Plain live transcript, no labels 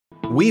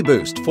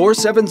weBoost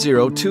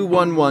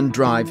 470211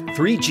 Drive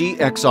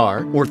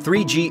 3G-XR or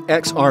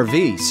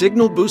 3G-XRV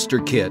Signal Booster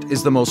Kit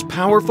is the most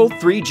powerful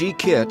 3G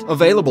kit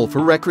available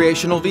for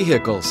recreational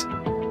vehicles.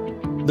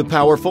 The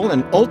powerful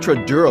and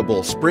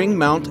ultra-durable spring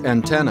mount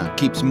antenna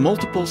keeps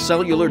multiple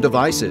cellular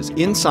devices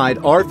inside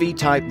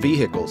RV-type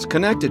vehicles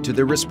connected to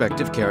their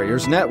respective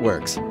carriers'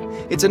 networks.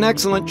 It's an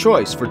excellent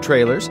choice for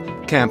trailers,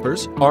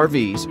 campers,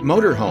 RVs,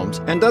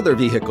 motorhomes, and other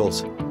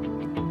vehicles.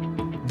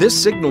 This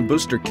Signal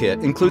Booster Kit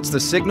includes the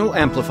signal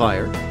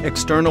amplifier,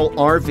 external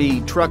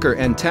RV trucker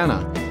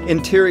antenna,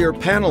 interior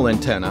panel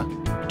antenna,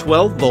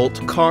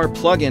 12-volt car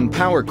plug-in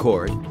power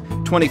cord,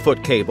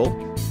 20-foot cable,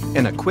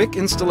 and a quick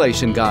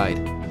installation guide.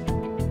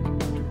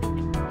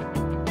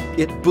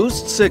 It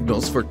boosts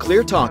signals for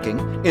clear talking,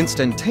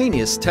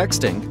 instantaneous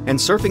texting, and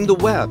surfing the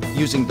web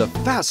using the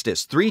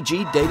fastest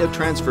 3G data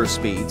transfer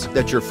speeds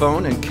that your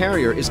phone and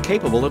carrier is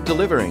capable of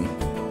delivering,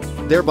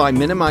 thereby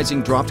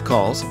minimizing dropped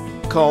calls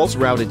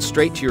routed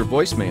straight to your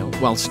voicemail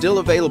while still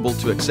available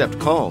to accept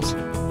calls,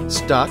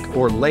 stuck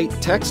or late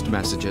text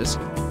messages,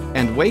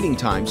 and waiting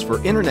times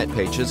for internet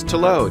pages to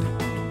load.